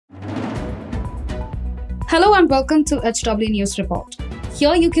Hello and welcome to HW News Report.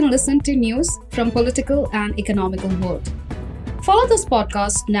 Here you can listen to news from political and economical world. Follow this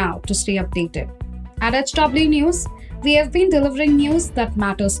podcast now to stay updated. At HW News, we have been delivering news that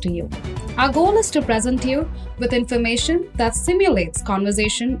matters to you. Our goal is to present you with information that simulates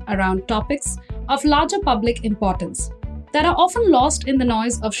conversation around topics of larger public importance that are often lost in the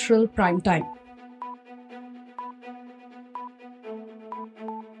noise of shrill prime time.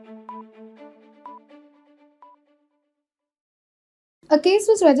 A case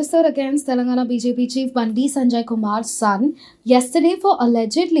was registered against Telangana BJP chief Bandi Sanjay Kumar's son yesterday for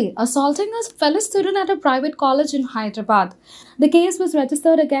allegedly assaulting a fellow student at a private college in Hyderabad. The case was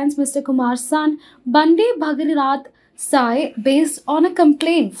registered against Mr. Kumar's son, Bandi Bhagirath Sai, based on a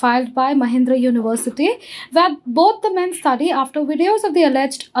complaint filed by Mahindra University, where both the men study after videos of the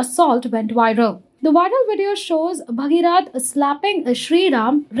alleged assault went viral. The viral video shows Bhagirath slapping Sri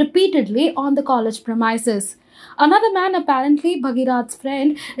Ram repeatedly on the college premises. Another man, apparently Bhagirath's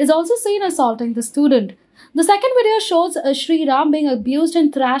friend, is also seen assaulting the student. The second video shows Sri Ram being abused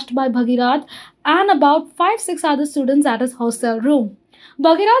and thrashed by Bhagirath and about 5-6 other students at his hostel room.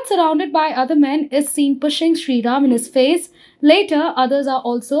 Bhagirath, surrounded by other men, is seen pushing Sri Ram in his face. Later, others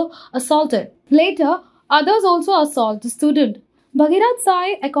also assault the student. Bhagirath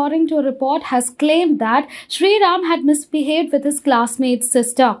Sai, according to a report, has claimed that Sri Ram had misbehaved with his classmate's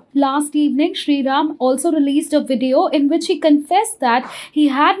sister. Last evening, Sri Ram also released a video in which he confessed that he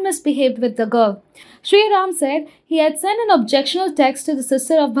had misbehaved with the girl. Sri Ram said he had sent an objectionable text to the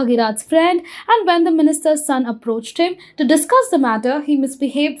sister of Bhagirath's friend, and when the minister's son approached him to discuss the matter, he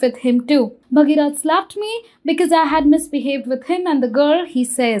misbehaved with him too. Bhagirath slapped me because I had misbehaved with him and the girl, he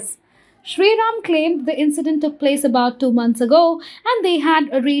says. Sri Ram claimed the incident took place about 2 months ago and they had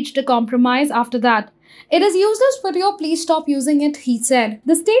reached a compromise after that. It is useless video, please stop using it, he said.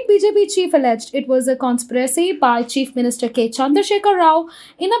 The state BJP chief alleged it was a conspiracy by Chief Minister K. Chandrasekhar Rao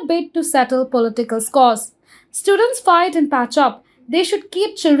in a bid to settle political scores. Students fight and patch up. They should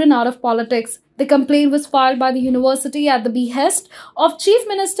keep children out of politics. The complaint was filed by the university at the behest of Chief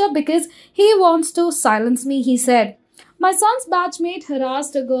Minister because he wants to silence me, he said. My son's batchmate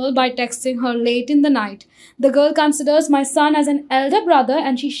harassed a girl by texting her late in the night. The girl considers my son as an elder brother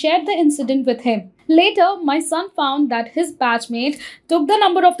and she shared the incident with him. Later, my son found that his batchmate took the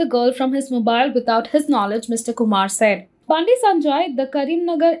number of the girl from his mobile without his knowledge, Mr. Kumar said. Bandi Sanjay, the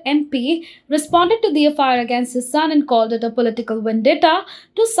Karimnagar MP, responded to the affair against his son and called it a political vendetta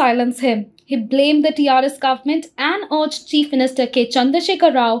to silence him. He blamed the TRS government and urged Chief Minister K.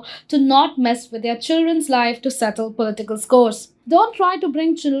 Chandrasekhar Rao to not mess with their children's life to settle political scores. Don't try to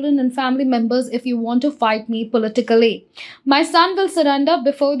bring children and family members if you want to fight me politically. My son will surrender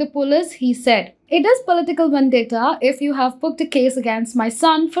before the police, he said. It is political vendetta if you have booked a case against my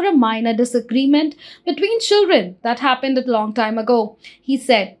son for a minor disagreement between children that happened a long time ago, he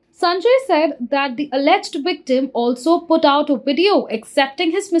said. Sanjay said that the alleged victim also put out a video accepting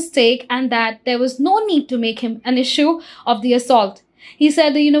his mistake and that there was no need to make him an issue of the assault. He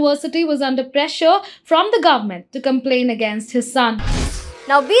said the university was under pressure from the government to complain against his son.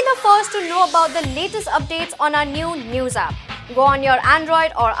 Now be the first to know about the latest updates on our new news app. Go on your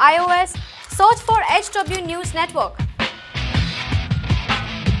Android or iOS, search for HW News Network.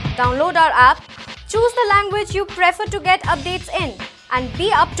 Download our app, choose the language you prefer to get updates in, and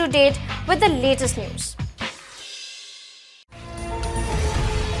be up to date with the latest news.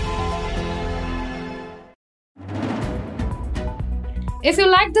 If you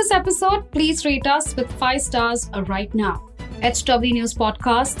like this episode, please rate us with 5 stars right now. HW News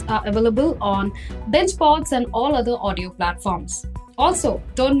podcasts are available on BingePods and all other audio platforms. Also,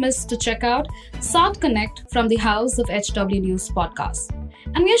 don't miss to check out South Connect from the House of HW News podcasts.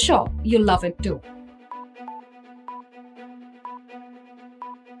 And we're sure you'll love it too.